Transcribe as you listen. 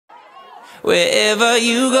Wherever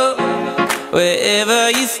you go, wherever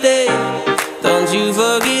you stay, don't you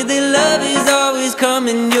forget that love is always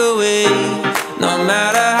coming your way. No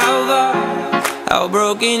matter how far, how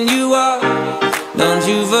broken you are, don't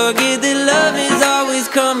you forget that love is always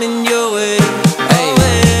coming your way.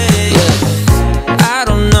 Hey, I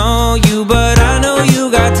don't know you, but I know you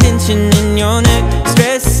got tension in your neck,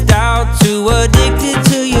 stressed out, too addicted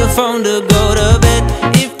to your phone to go to bed.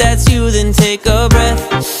 If that's you, then take a breath.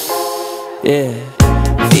 Yeah,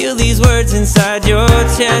 feel these words inside your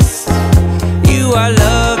chest. You are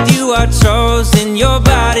loved, you are chosen, your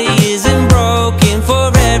body isn't broken.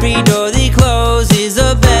 For every door that closes,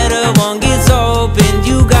 a better one gets opened.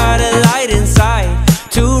 You got a light inside,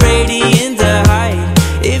 too radiant to hide.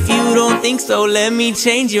 If you don't think so, let me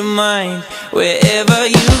change your mind. Wherever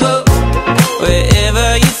you go,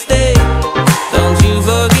 wherever you stay, don't you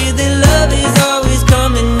forget that love is always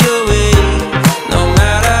coming your way. No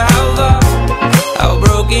matter how far, how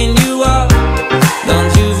broken you are,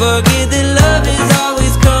 don't you forget that love is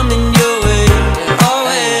always coming your way.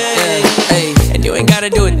 Always. And you ain't gotta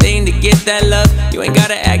do a thing to get that love. You ain't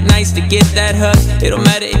gotta act nice to get that hug. It don't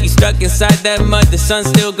matter if you stuck inside that mud, the sun's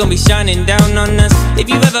still gonna be shining down on us. If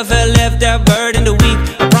you ever felt left out, burdened or weak,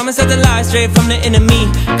 I promise not to lie straight from the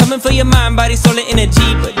enemy. Coming for your mind, body, soul and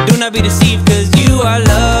energy. But do not be deceived, cause you are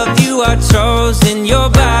loved, you are chosen, your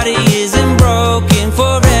body isn't broken.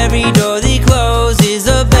 For every door that closes,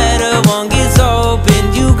 a better one gets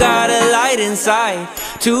opened. You got a light inside,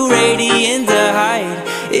 too radiant to hide.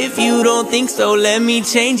 If you don't think so, let me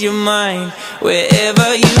change your mind.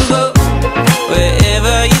 Wherever you go,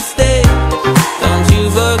 wherever you